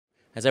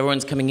As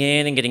everyone's coming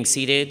in and getting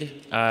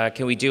seated,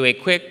 can we do a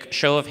quick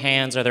show of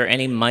hands? Are there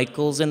any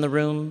Michaels in the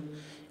room?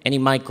 Any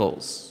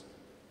Michaels?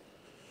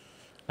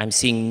 I'm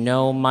seeing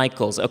no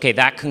Michaels. Okay,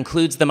 that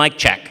concludes the mic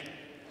check.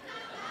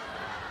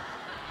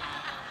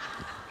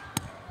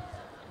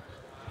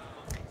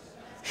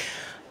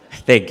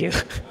 Thank you.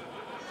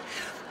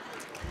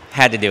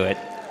 Had to do it.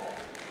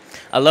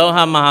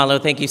 Aloha,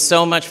 mahalo. Thank you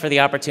so much for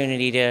the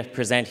opportunity to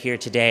present here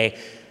today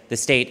the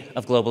State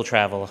of Global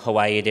Travel,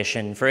 Hawaii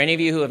edition. For any of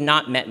you who have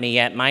not met me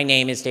yet, my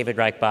name is David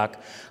Reichbach.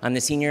 I'm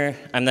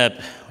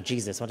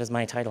what is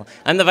my title?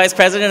 I'm the Vice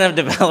President of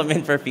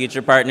Development for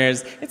Future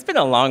Partners. It's been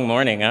a long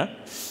morning, huh?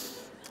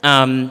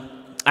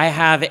 I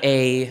have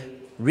a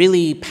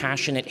really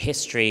passionate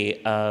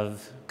history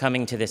of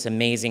coming to this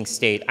amazing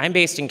state. I'm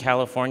based in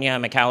California.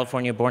 I'm a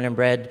California born and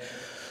bred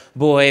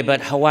boy,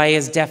 but Hawaii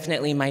is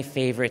definitely my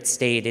favorite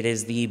state. It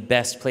is the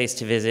best place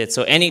to visit.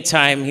 So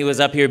anytime he was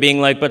up here being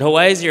like, but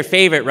Hawaii is your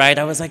favorite, right?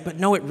 I was like, but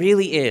no, it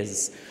really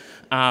is.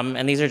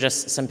 And these are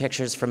just some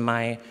pictures from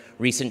my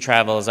recent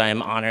travels. I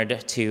am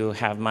honored to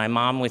have my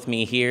mom with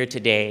me here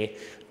today.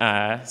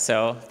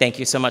 So thank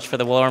you so much for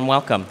the warm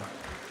welcome.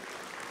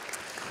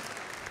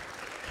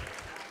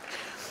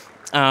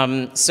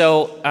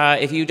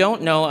 If you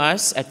don't know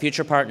us at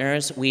Future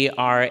Partners, we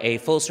are a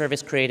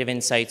full-service creative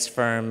insights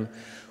firm.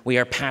 We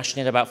are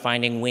passionate about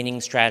finding winning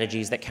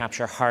strategies that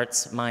capture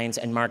hearts, minds,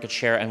 and market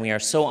share, and we are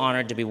so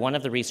honored to be one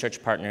of the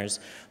research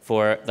partners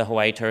for the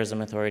Hawaiʻi Tourism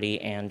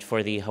Authority and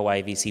for the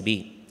Hawaii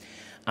VCB.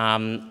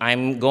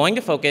 I'm going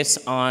to focus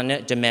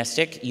on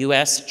domestic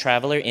U.S.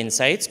 traveler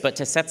insights, but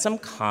to set some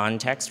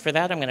context for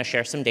that, I'm going to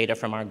share some data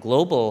from our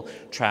global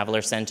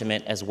traveler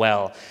sentiment as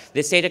well.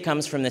 This data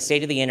comes from the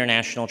State of the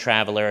International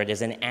Traveler. It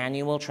is an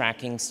annual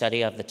tracking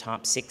study of the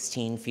top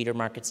 16 feeder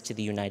markets to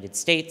the United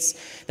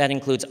States. That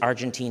includes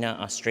Argentina,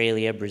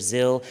 Australia,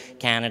 Brazil,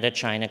 Canada,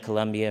 China,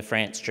 Colombia,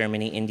 France,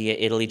 Germany, India,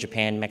 Italy,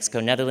 Japan, Mexico,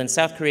 Netherlands,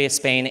 South Korea,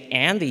 Spain,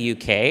 and the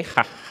UK.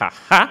 Ha, ha,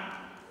 ha.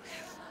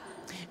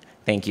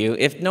 Thank you.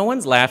 If no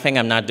one's laughing,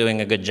 I'm not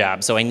doing a good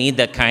job, so I need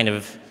that kind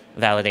of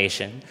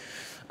validation.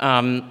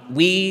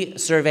 We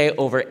survey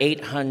over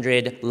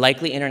 800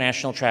 likely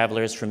international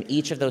travelers from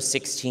each of those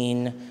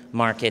 16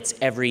 markets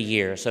every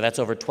year. So that's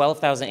over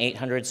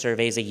 12,800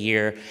 surveys a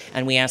year,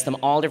 and we ask them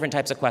all different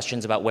types of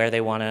questions about where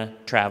they want to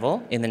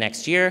travel in the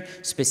next year,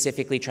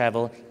 specifically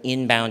travel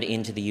inbound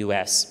into the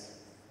US.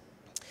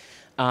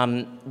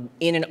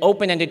 In an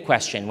open-ended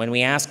question, when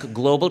we ask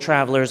global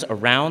travelers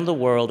around the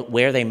world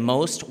where they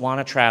most want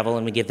to travel,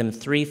 and we give them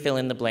 3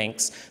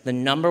 fill-in-the-blanks, the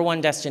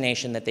 #1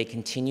 destination that they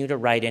continue to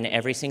write in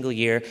every single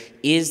year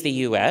is the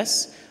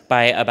US,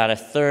 by about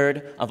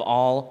 1/3 of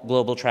all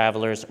global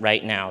travelers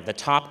right now. The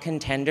top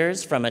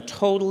contenders from a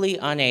totally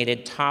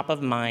unaided,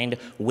 top-of-mind,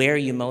 where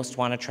you most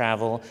want to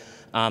travel,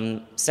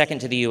 second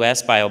to the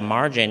US by a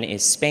margin,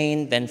 is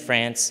Spain, then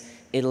France,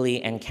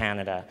 Italy, and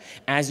Canada.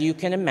 As you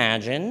can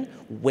imagine,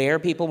 where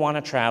people want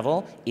to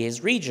travel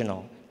is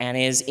regional and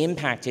is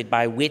impacted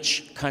by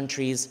which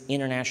country's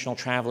international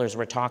travelers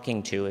we're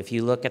talking to. If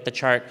you look at the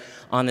chart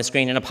on the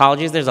screen, and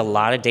apologies, there's a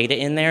lot of data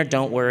in there.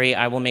 Don't worry,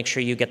 I will make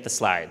sure you get the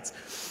slides.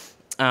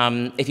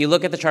 If you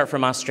look at the chart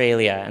from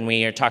Australia, and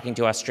we are talking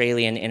to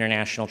Australian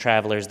international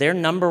travelers, their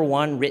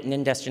 #1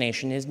 written-in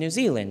destination is New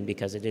Zealand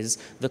because it is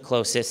the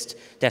closest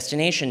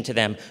destination to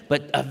them.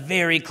 But a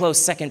very close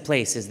second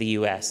place is the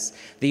US.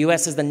 The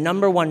US is the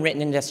 #1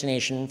 written-in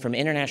destination from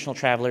international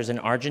travelers in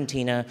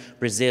Argentina,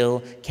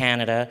 Brazil,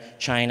 Canada,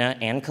 China,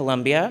 and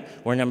Colombia.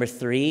 We're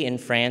 #3 in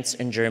France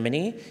and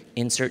Germany.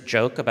 Insert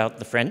joke about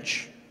the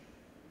French.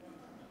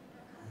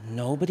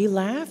 Nobody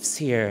laughs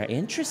here.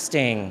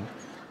 Interesting.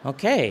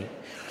 Okay.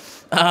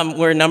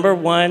 We're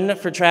 #1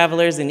 for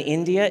travelers in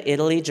India,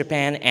 Italy,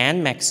 Japan,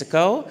 and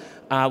Mexico.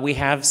 We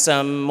have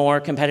some more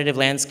competitive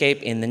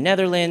landscape in the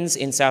Netherlands,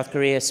 in South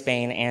Korea,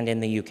 Spain, and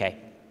in the UK.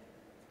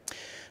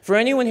 For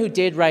anyone who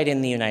did write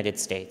in the United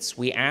States,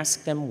 we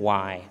ask them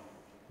why.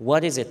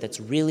 What is it that's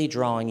really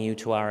drawing you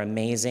to our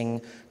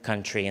amazing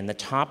country? And the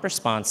top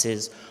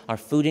responses are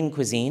food and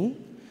cuisine,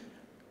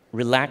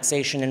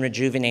 relaxation and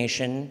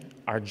rejuvenation,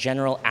 our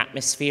general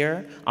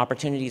atmosphere,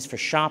 opportunities for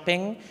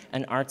shopping,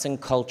 and arts and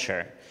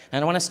culture.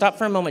 And I want to stop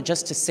for a moment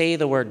just to say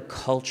the word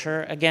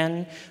culture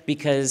again,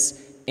 because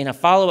in a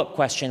follow-up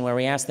question where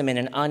we ask them in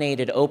an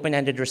unaided,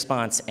 open-ended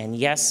response, and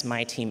yes,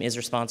 my team is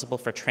responsible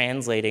for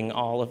translating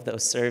all of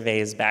those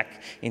surveys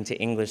back into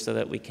English so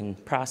that we can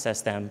process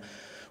them.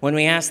 When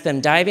we ask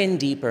them, dive in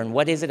deeper, and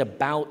what is it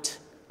about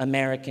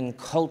American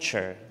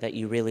culture that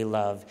you really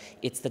love?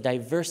 It's the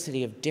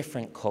diversity of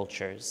different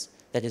cultures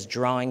that is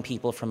drawing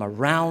people from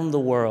around the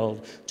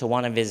world to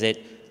want to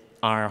visit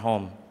our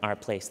home, our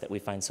place that we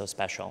find so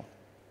special.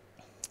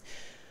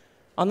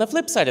 On the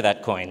flip side of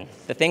that coin,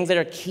 the things that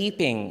are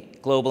keeping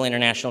global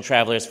international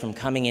travelers from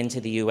coming into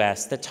the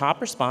US, the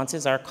top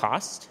responses are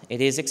cost. It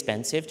is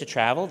expensive to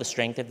travel. The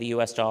strength of the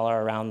US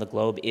dollar around the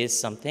globe is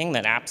something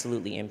that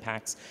absolutely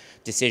impacts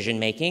decision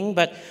making.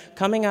 But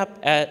coming up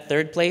at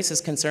 3rd place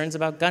is concerns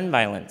about gun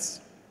violence,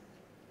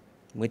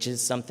 which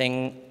is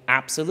something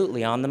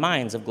absolutely on the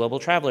minds of global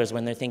travelers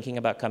when they're thinking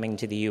about coming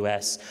to the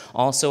US.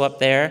 Also up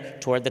there,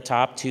 toward the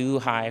top, too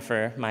high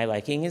for my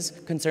liking, is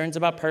concerns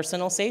about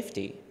personal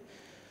safety.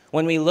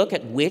 When we look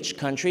at which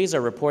countries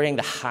are reporting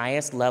the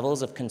highest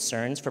levels of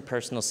concerns for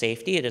personal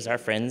safety, it is our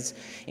friends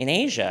in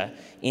Asia.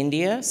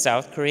 India,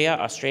 South Korea,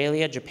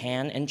 Australia,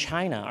 Japan, and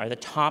China are the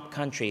top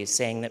countries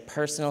saying that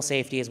personal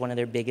safety is one of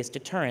their biggest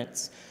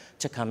deterrents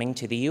to coming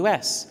to the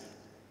US.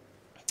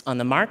 On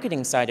the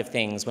marketing side of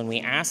things, when we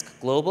ask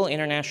global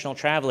international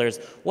travelers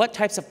what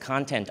types of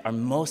content are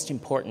most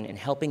important in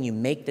helping you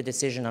make the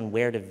decision on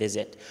where to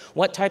visit,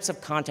 what types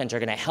of content are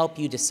going to help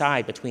you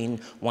decide between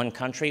one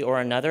country or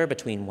another,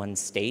 between one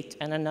state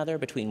and another,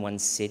 between one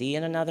city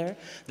and another,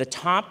 the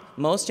top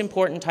most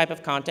important type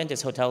of content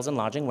is hotels and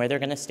lodging, where they're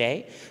going to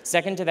stay.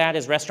 Second to that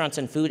is restaurants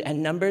and food,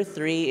 and number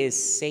 3 is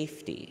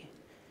safety.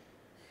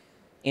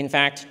 In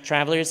fact,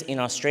 travelers in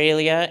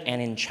Australia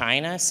and in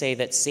China say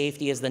that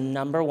safety is the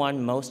 #1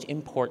 most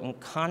important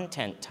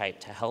content type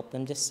to help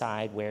them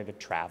decide where to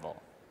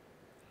travel.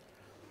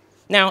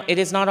 Now, it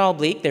is not all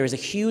bleak. There is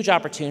a huge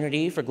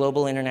opportunity for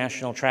global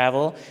international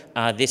travel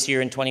this year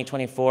in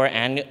 2024,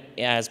 and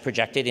as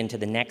projected into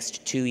the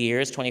next 2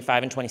 years,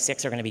 25 and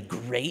 26 are going to be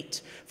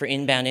great for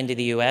inbound into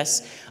the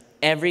US.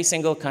 Every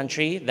single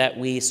country that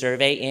we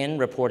survey in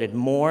reported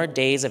more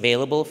days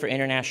available for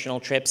international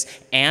trips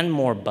and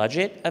more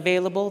budget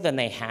available than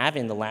they have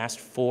in the last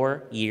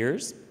 4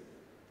 years.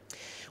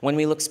 When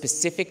we look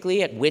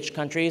specifically at which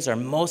countries are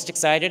most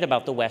excited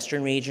about the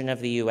western region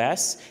of the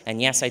US,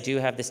 and yes, I do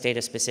have this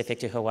data specific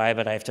to Hawaii,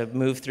 but I have to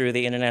move through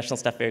the international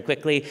stuff very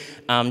quickly.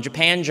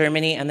 Japan,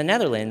 Germany, and the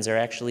Netherlands are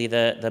actually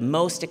the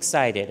most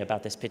excited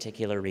about this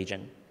particular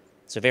region.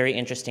 So very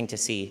interesting to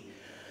see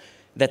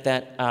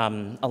that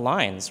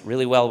aligns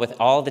really well with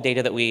all the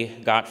data that we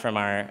got from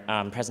our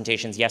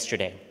presentations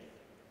yesterday.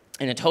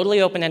 In a totally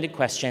open-ended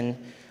question,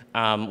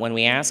 when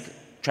we ask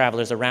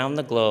travelers around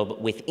the globe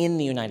within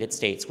the United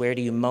States, where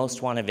do you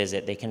most want to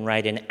visit, they can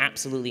write in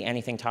absolutely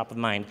anything top of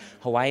mind.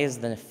 Hawaii is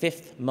the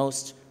 5th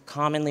most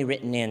commonly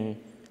written in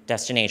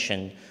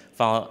destination,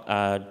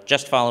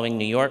 just following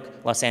New York,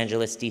 Los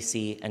Angeles,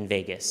 DC, and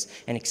Vegas.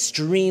 An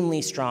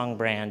extremely strong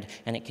brand,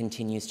 and it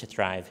continues to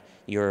thrive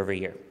year over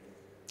year.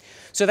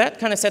 So that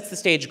kind of sets the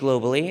stage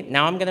globally.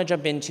 Now I'm going to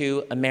jump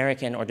into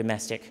American or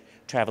domestic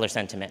traveler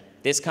sentiment.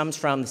 This comes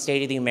from the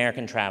State of the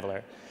American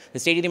Traveler. The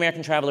State of the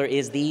American Traveler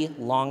is the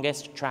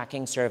longest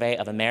tracking survey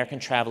of American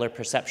traveler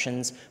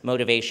perceptions,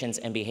 motivations,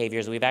 and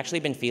behaviors. We've actually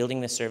been fielding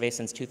this survey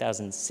since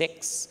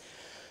 2006.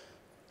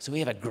 So we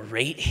have a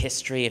great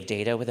history of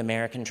data with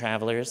American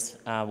travelers.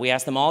 We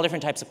ask them all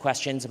different types of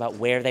questions about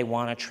where they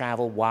want to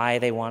travel, why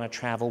they want to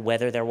travel,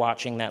 whether they're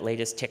watching that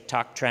latest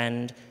TikTok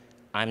trend.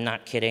 I'm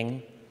not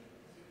kidding.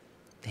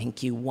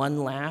 Thank you.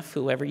 One laugh,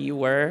 whoever you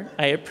were.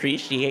 I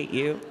appreciate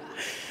you.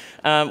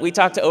 We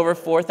talk to over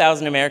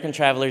 4,000 American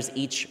travelers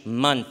each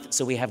month,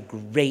 so we have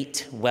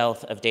great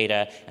wealth of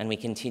data, and we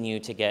continue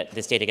to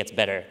this data gets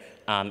better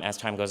as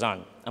time goes on.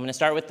 I'm going to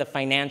start with the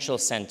financial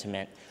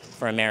sentiment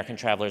for American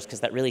travelers, because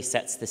that really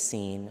sets the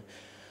scene.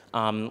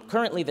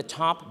 Currently, the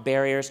top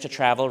barriers to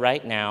travel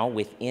right now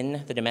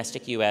within the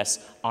domestic US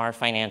are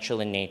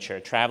financial in nature.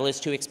 Travel is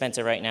too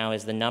expensive right now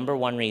is the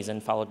 #1 reason,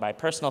 followed by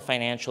personal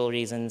financial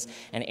reasons,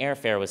 and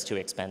airfare was too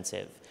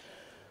expensive.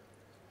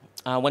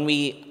 When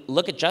we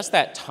look at just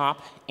that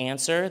top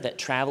answer, that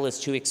travel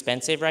is too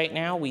expensive right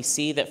now, we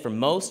see that for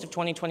most of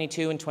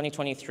 2022 and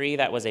 2023,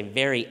 that was a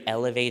very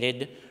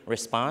elevated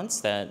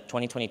response.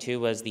 2022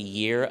 was the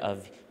year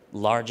of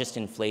largest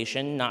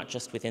inflation, not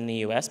just within the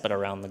US, but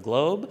around the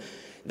globe.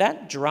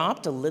 That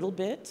dropped a little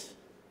bit.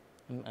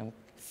 I'm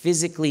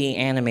physically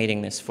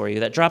animating this for you.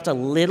 That dropped a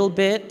little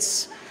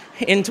bit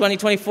in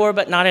 2024,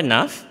 but not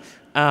enough.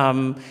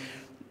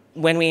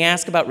 When we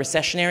ask about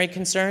recessionary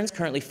concerns,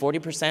 currently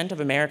 40%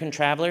 of American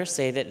travelers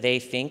say that they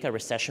think a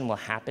recession will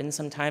happen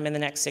sometime in the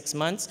next 6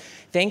 months.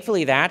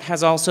 Thankfully, that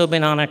has also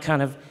been on a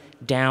kind of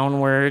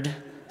downward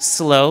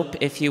slope,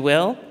 if you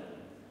will.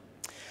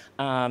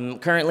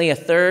 Currently, a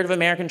third of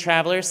American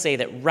travelers say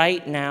that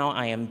right now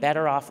I am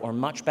better off or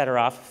much better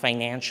off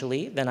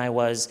financially than I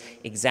was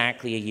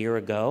exactly a year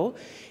ago.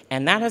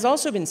 And that has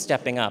also been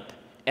stepping up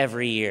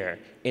every year.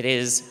 It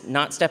is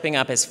not stepping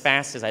up as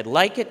fast as I'd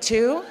like it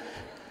to,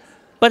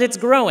 but it's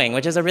growing,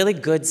 which is a really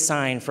good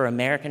sign for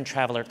American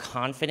traveler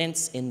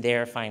confidence in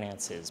their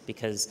finances,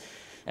 because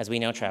as we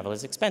know, travel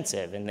is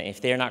expensive, and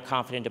if they're not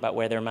confident about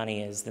where their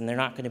money is, then they're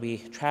not going to be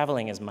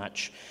traveling as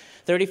much.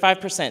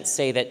 35%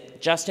 say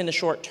that just in the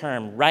short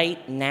term,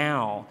 right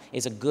now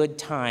is a good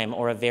time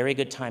or a very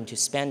good time to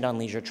spend on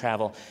leisure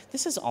travel.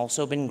 This has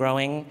also been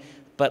growing,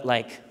 but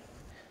like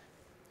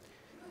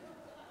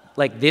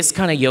this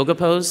kind of yoga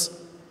pose,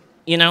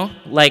 you know,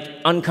 like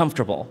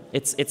uncomfortable.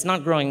 It's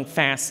not growing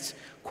fast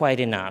quite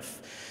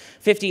enough.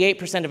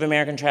 58% of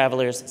American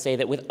travelers say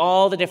that with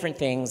all the different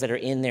things that are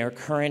in their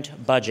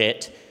current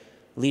budget,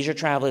 leisure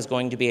travel is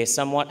going to be a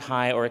somewhat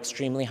high or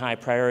extremely high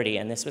priority,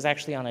 and this was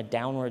actually on a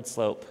downward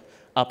slope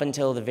up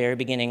until the very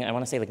beginning, I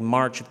want to say like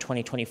March of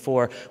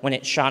 2024, when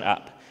it shot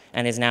up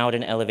and is now at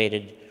an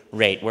elevated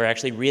rate. We're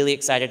actually really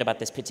excited about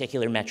this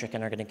particular metric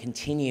and are going to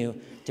continue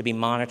to be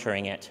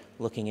monitoring it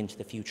looking into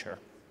the future.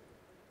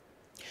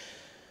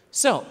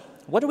 So,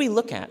 what do we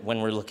look at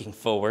when we're looking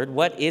forward?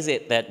 What is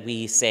it that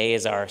we say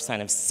is our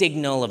kind of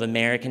signal of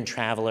American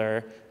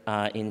traveler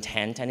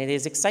intent? And it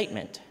is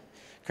excitement.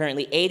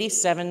 Currently,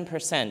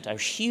 87%, a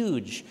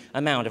huge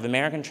amount of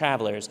American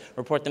travelers,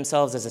 report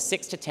themselves as a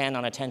 6 to 10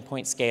 on a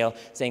 10-point scale,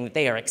 saying that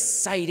they are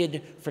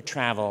excited for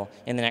travel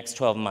in the next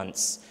 12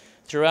 months.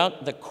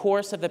 Throughout the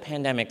course of the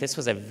pandemic, this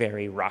was a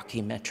very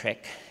rocky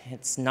metric.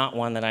 It's not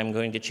one that I'm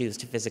going to choose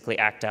to physically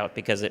act out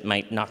because it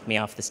might knock me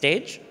off the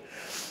stage.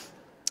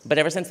 But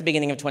ever since the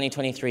beginning of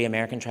 2023,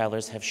 American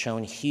travelers have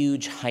shown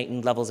huge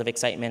heightened levels of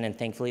excitement, and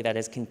thankfully that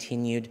has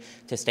continued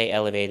to stay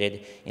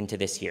elevated into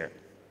this year.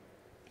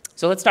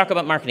 So let's talk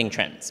about marketing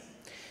trends,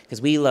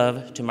 because we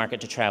love to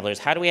market to travelers.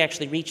 How do we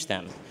actually reach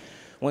them?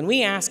 When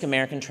we ask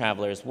American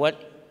travelers,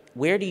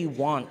 where do you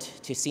want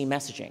to see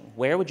messaging?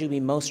 Where would you be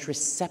most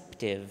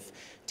receptive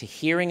to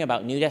hearing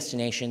about new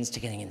destinations,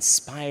 to getting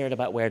inspired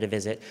about where to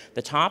visit?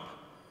 The top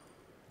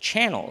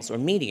channels or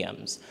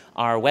mediums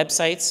are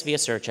websites via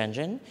search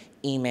engine,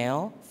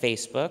 email,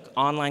 Facebook,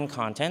 online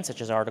content such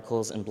as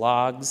articles and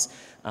blogs,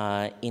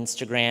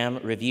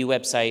 Instagram, review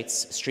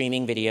websites,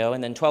 streaming video,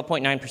 and then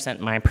 12.9%,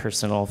 my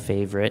personal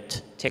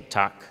favorite,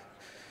 TikTok.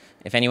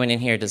 If anyone in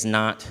here does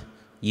not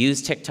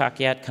use TikTok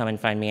yet, come and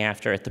find me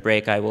after at the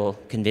break. I will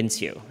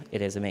convince you.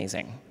 It is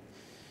amazing.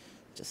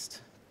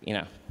 Just,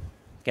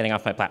 getting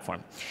off my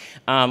platform.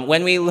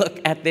 When we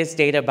look at this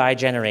data by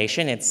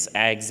generation, it's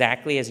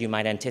exactly as you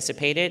might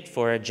anticipate it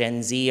for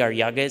Gen Z, our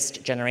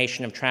youngest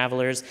generation of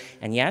travelers.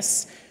 And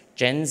yes,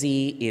 Gen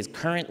Z is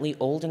currently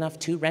old enough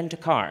to rent a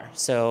car,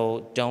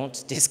 so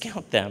don't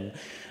discount them.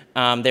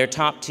 Their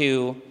top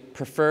two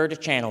preferred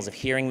channels of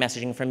hearing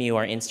messaging from you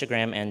are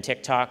Instagram and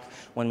TikTok.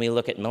 When we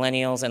look at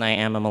millennials, and I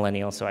am a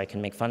millennial, so I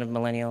can make fun of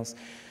millennials,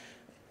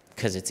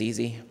 because it's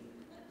easy.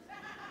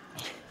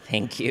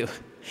 Thank you.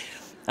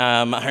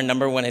 Our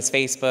number one is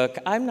Facebook.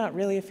 I'm not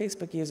really a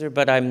Facebook user,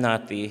 but I'm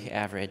not the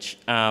average.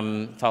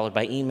 Followed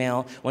by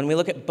email. When we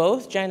look at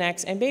both Gen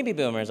X and baby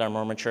boomers, our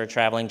more mature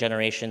traveling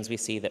generations, we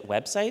see that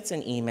websites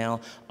and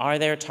email are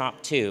their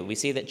top two. We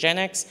see that Gen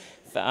X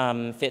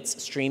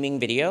fits streaming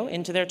video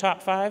into their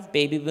top 5.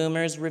 Baby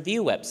boomers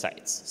review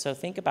websites. So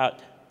think about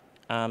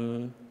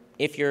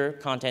if your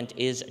content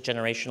is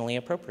generationally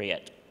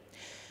appropriate.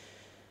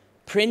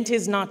 Print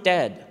is not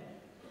dead,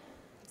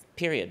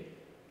 period.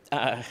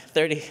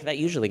 That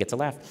usually gets a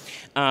laugh.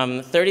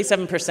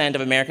 37%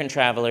 of American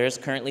travelers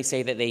currently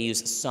say that they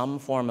use some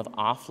form of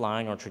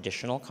offline or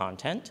traditional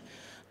content.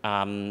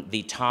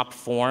 The top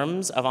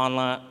forms of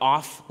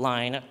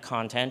offline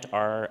content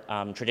are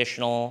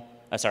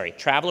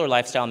travel or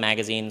lifestyle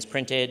magazines,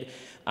 printed,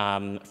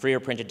 free or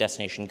printed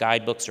destination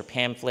guidebooks or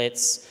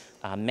pamphlets.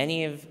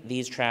 Many of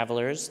these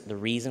travelers, the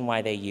reason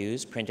why they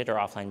use printed or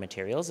offline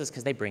materials is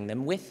because they bring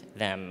them with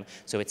them.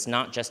 So it's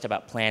not just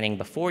about planning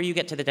before you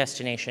get to the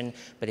destination,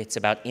 but it's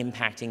about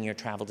impacting your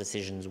travel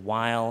decisions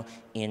while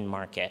in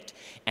market.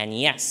 And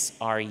yes,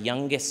 our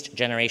youngest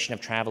generation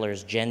of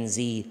travelers, Gen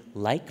Z,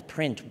 like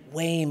print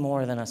way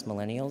more than us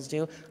millennials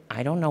do.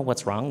 I don't know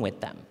what's wrong with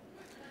them,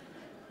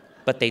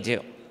 but they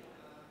do.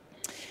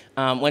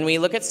 When we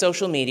look at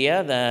social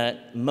media, the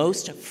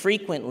most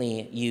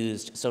frequently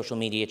used social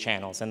media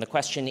channels, and the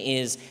question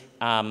is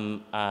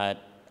at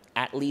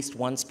least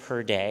once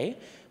per day,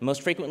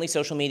 most frequently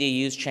social media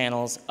used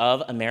channels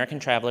of American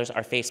travelers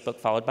are Facebook,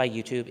 followed by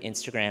YouTube,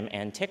 Instagram,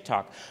 and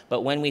TikTok.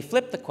 But when we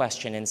flip the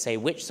question and say,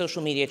 which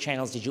social media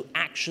channels did you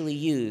actually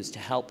use to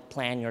help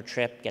plan your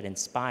trip, get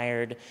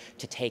inspired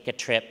to take a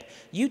trip,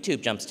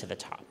 YouTube jumps to the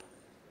top.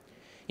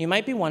 You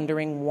might be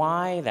wondering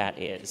why that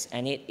is,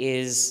 and it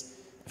is,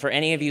 for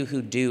any of you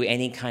who do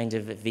any kind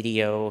of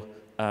video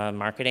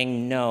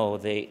marketing, know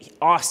the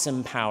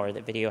awesome power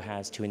that video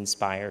has to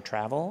inspire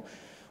travel.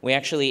 We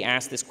actually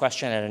asked this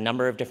question at a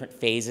number of different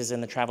phases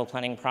in the travel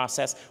planning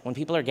process. When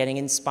people are getting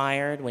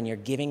inspired, when you're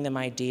giving them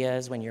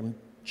ideas, when you're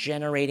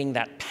generating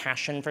that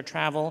passion for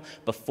travel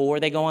before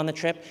they go on the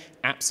trip,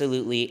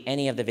 absolutely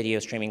any of the video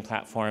streaming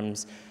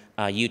platforms,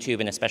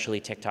 YouTube and especially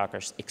TikTok,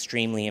 are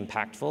extremely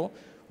impactful.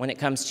 When it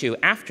comes to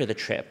after the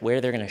trip, where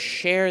they're going to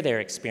share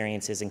their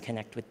experiences and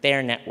connect with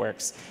their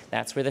networks,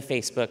 that's where the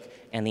Facebook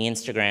and the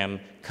Instagram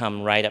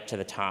come right up to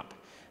the top.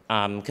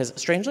 Because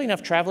strangely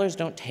enough, travelers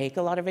don't take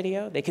a lot of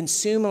video. They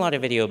consume a lot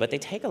of video, but they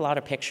take a lot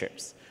of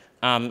pictures.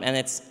 And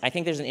I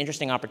think there's an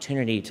interesting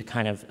opportunity to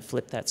kind of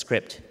flip that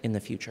script in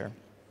the future.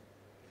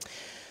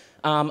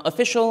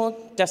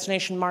 Official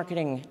destination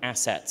marketing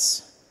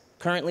assets.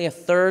 Currently,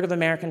 1/3 of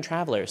American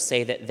travelers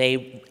say that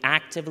they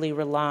actively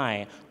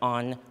rely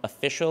on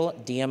official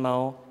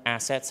DMO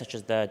assets, such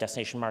as the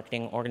Destination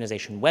Marketing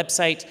Organization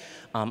website,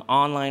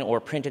 online or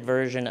printed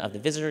version of the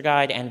visitor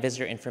guide, and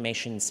visitor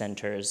information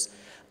centers.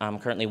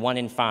 Currently, 1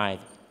 in 5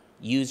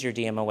 use your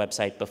DMO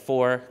website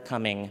before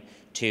coming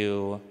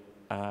to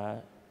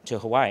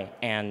Hawaii.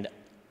 And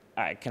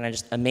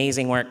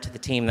amazing work to the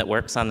team that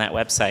works on that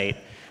website,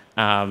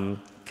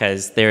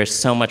 because there's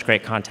so much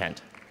great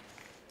content.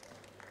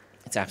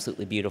 It's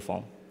absolutely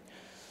beautiful.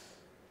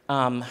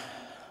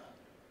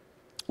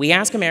 We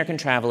ask American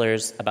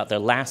travelers about their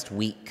last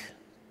week.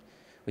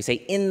 We say,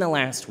 in the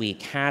last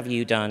week, have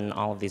you done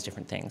all of these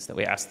different things that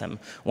we ask them?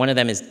 One of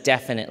them is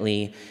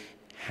definitely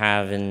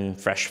having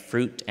fresh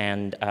fruit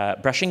and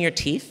brushing your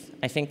teeth.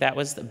 I think that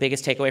was the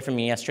biggest takeaway from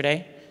me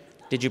yesterday.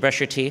 Did you brush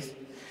your teeth?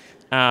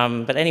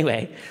 But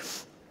anyway,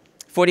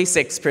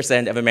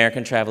 46% of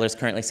American travelers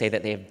currently say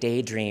that they have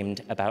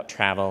daydreamed about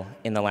travel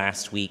in the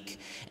last week,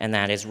 and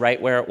that is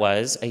right where it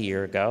was a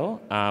year ago.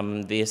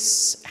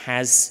 This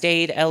has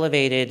stayed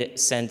elevated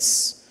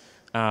since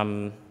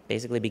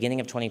basically beginning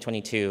of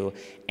 2022,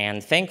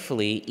 and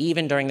thankfully,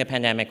 even during the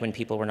pandemic when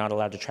people were not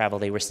allowed to travel,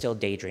 they were still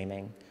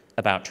daydreaming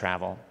about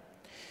travel.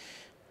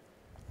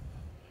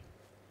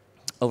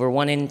 Over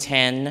 1 in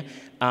 10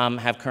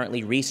 have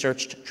currently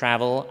researched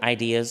travel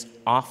ideas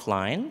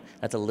offline.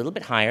 That's a little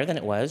bit higher than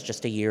it was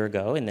just a year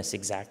ago in this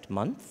exact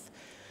month.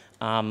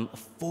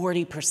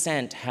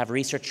 40% have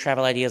researched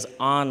travel ideas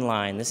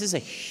online. This is a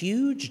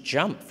huge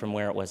jump from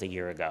where it was a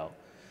year ago.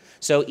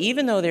 So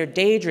even though they're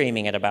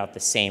daydreaming at about the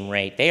same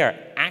rate, they are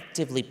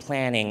actively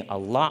planning a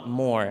lot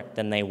more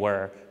than they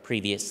were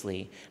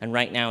previously. And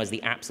right now is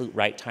the absolute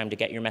right time to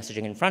get your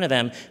messaging in front of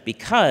them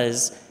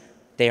because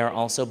they are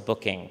also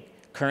booking.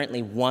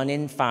 Currently, 1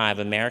 in 5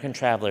 American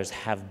travelers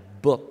have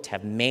booked,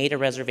 have made a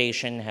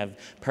reservation, have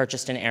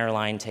purchased an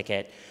airline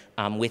ticket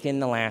within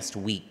the last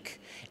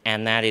week.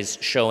 And that is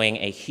showing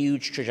a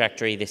huge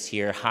trajectory this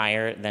year,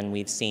 higher than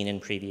we've seen in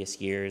previous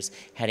years,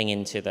 heading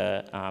into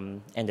the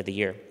end of the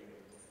year.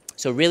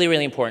 So really,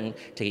 really important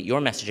to get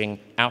your messaging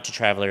out to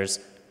travelers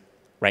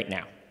right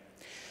now.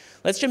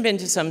 Let's jump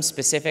into some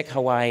specific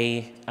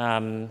Hawaii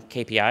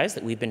KPIs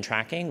that we've been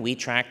tracking. We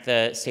track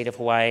the state of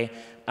Hawaii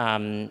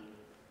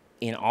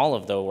in all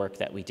of the work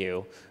that we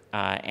do.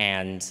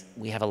 And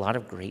we have a lot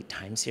of great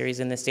time series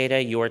in this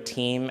data. Your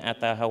team at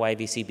the Hawaii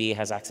VCB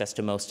has access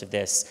to most of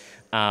this,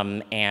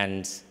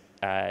 and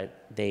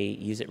they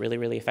use it really,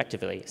 really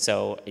effectively.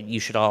 So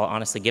you should all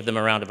honestly give them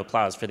a round of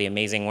applause for the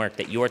amazing work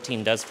that your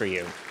team does for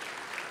you.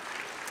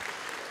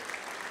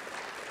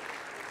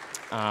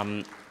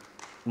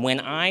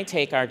 When I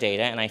take our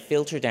data and I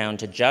filter down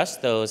to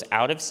just those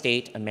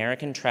out-of-state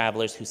American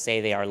travelers who say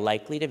they are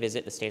likely to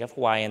visit the state of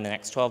Hawaii in the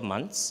next 12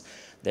 months,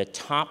 the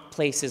top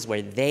places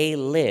where they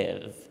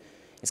live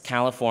is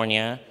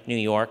California, New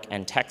York,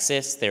 and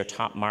Texas. Their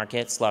top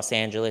markets, Los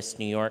Angeles,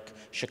 New York,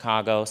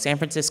 Chicago, San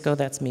Francisco,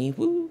 that's me,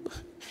 woo.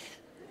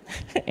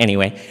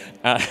 Anyway,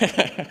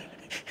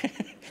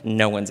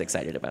 no one's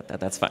excited about that,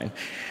 that's fine.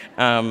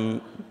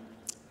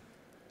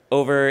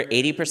 Over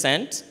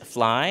 80%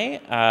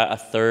 fly, a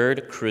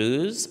third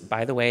cruise.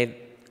 By the way,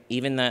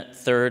 even that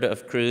third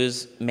of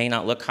cruise may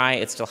not look high,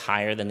 it's still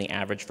higher than the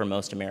average for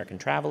most American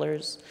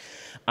travelers.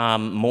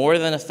 More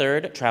than a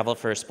third travel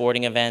for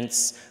sporting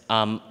events.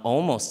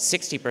 Almost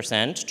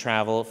 60%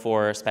 travel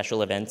for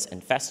special events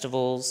and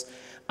festivals.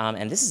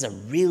 And this is a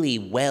really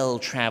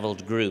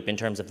well-traveled group in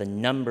terms of the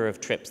number of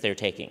trips they're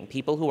taking.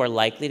 People who are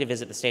likely to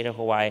visit the state of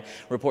Hawaii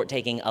report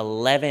taking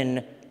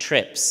 11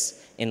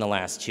 trips in the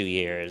last 2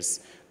 years.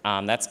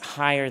 That's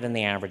higher than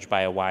the average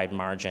by a wide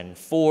margin.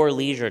 4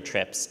 leisure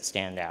trips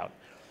stand out.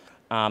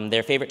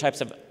 Their favorite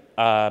types of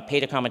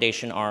paid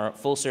accommodation are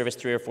full-service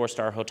 3- or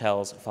 4-star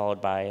hotels,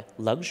 followed by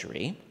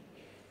luxury.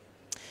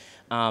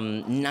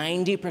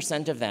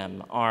 90% of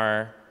them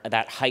are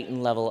that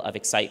heightened level of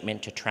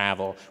excitement to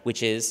travel,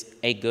 which is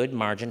a good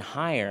margin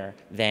higher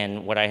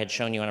than what I had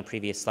shown you on a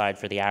previous slide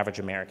for the average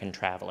American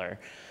traveler.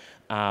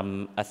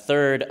 A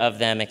third of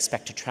them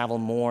expect to travel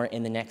more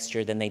in the next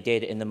year than they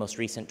did in the most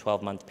recent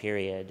 12-month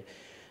period.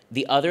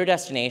 The other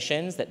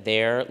destinations that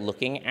they're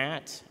looking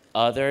at,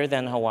 other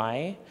than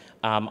Hawaii,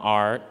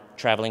 are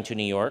traveling to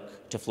New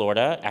York, to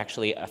Florida,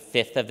 actually a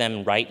fifth of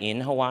them right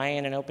in Hawaii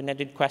in an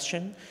open-ended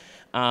question.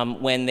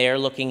 When they're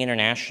looking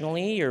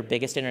internationally, your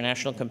biggest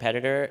international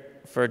competitor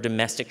for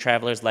domestic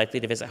travelers likely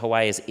to visit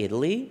Hawaii is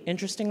Italy,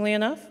 interestingly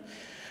enough.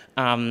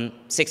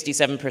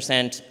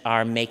 67%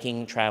 are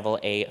making travel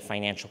a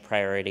financial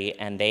priority,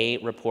 and they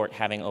report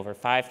having over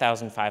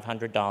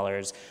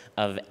 $5,500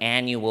 of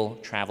annual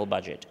travel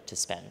budget to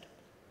spend.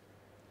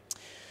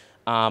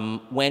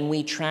 When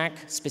we track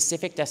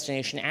specific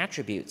destination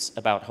attributes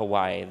about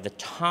Hawaii, the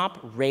top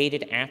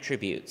rated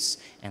attributes,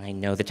 and I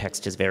know the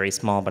text is very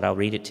small, but I'll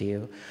read it to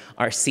you,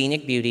 are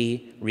scenic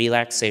beauty,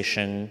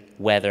 relaxation,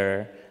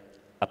 weather,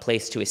 a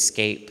place to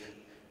escape,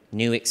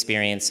 new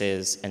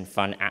experiences, and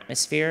fun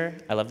atmosphere.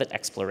 I love that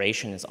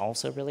exploration is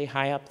also really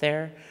high up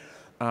there.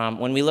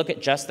 When we look at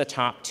just the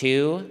top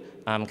 2,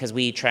 because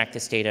we track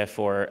this data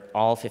for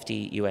all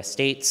 50 US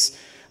states,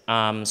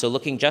 so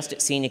looking just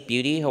at scenic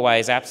beauty, Hawaii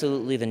is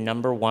absolutely the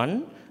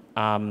 #1,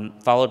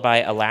 followed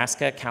by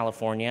Alaska,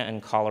 California, and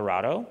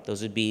Colorado.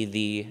 Those would be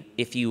the,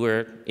 if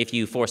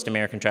you forced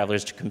American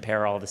travelers to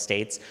compare all the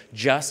states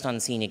just on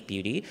scenic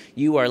beauty,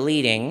 you are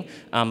leading,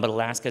 but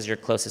Alaska is your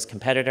closest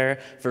competitor.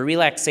 For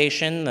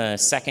relaxation, the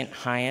second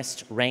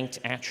highest ranked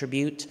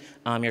attribute,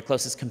 your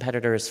closest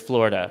competitor is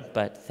Florida,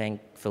 but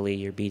thankfully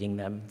you're beating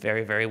them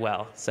very, very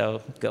well,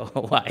 so go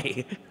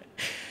Hawaii.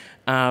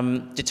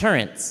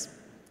 Deterrence.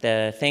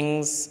 The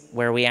things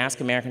where we ask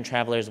American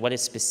travelers, what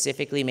is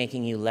specifically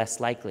making you less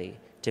likely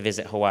to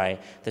visit Hawaii?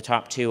 The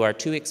top 2 are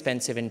too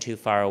expensive and too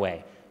far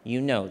away.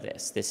 You know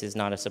this. This is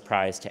not a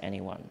surprise to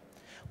anyone.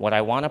 What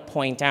I want to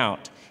point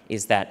out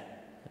is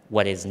that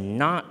what is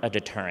not a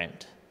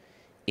deterrent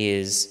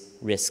is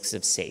risks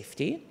of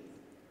safety,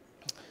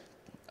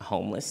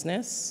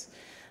 homelessness,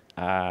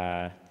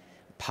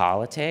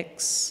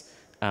 politics,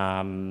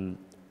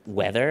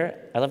 weather.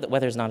 I love that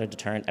weather is not a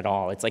deterrent at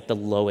all. It's like the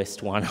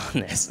lowest one on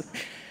this.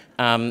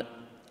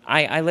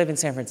 I live in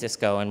San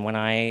Francisco, and when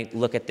I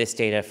look at this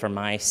data for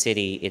my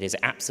city, it is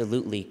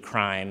absolutely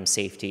crime,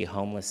 safety,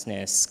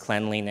 homelessness,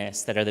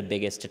 cleanliness that are the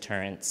biggest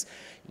deterrents.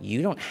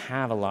 You don't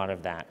have a lot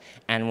of that.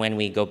 And when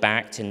we go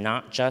back to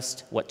not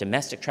just what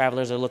domestic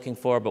travelers are looking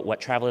for, but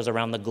what travelers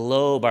around the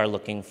globe are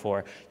looking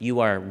for, you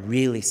are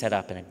really set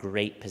up in a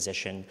great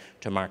position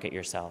to market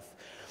yourself.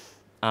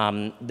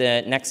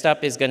 The next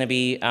up is going to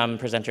be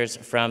presenters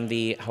from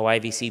the Hawaii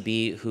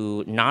VCB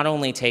who not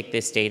only take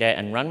this data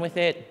and run with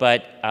it,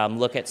 but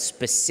look at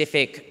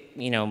specific,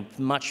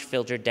 much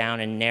filtered down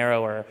and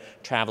narrower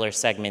traveler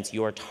segments,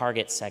 your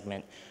target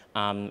segment.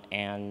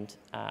 And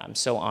I'm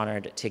so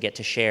honored to get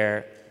to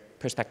share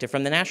perspective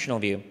from the national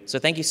view. So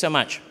thank you so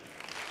much.